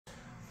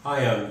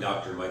Hi, I'm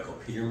Dr. Michael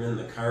Petermann,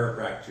 the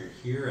chiropractor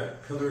here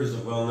at Pillars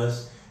of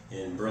Wellness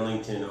in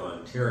Burlington,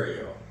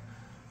 Ontario.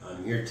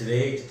 I'm here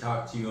today to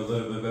talk to you a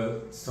little bit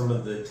about some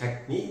of the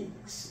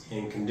techniques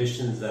and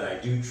conditions that I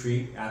do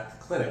treat at the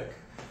clinic.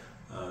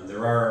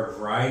 There are a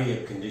variety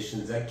of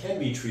conditions that can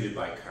be treated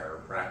by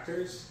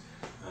chiropractors: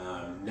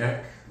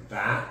 neck,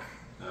 back,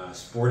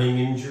 sporting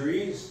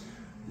injuries,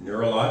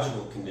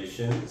 neurological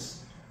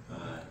conditions,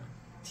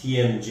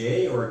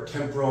 TMJ or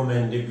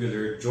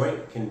temporomandibular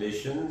joint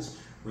conditions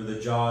where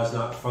the jaw is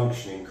not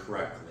functioning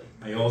correctly.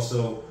 I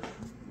also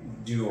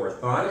do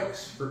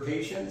orthotics for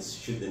patients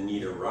should the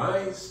need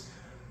arise.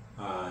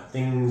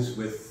 Things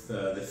with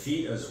the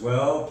feet as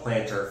well.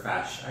 Plantar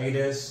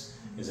fasciitis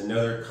is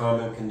another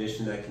common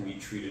condition that can be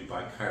treated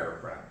by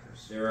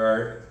chiropractors. There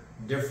are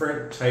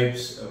different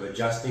types of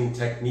adjusting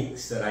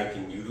techniques that I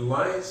can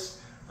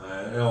utilize,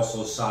 and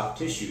also soft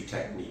tissue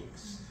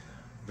techniques.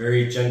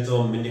 Very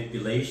gentle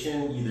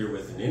manipulation either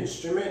with an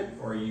instrument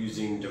or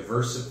using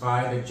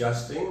diversified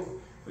adjusting,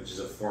 which is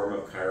a form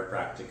of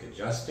chiropractic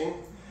adjusting.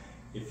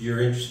 If you're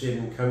interested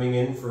in coming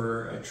in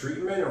for a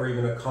treatment or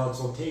even a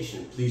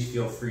consultation, please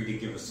feel free to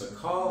give us a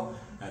call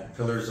at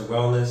Pillars of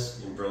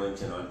Wellness in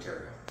Burlington,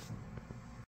 Ontario.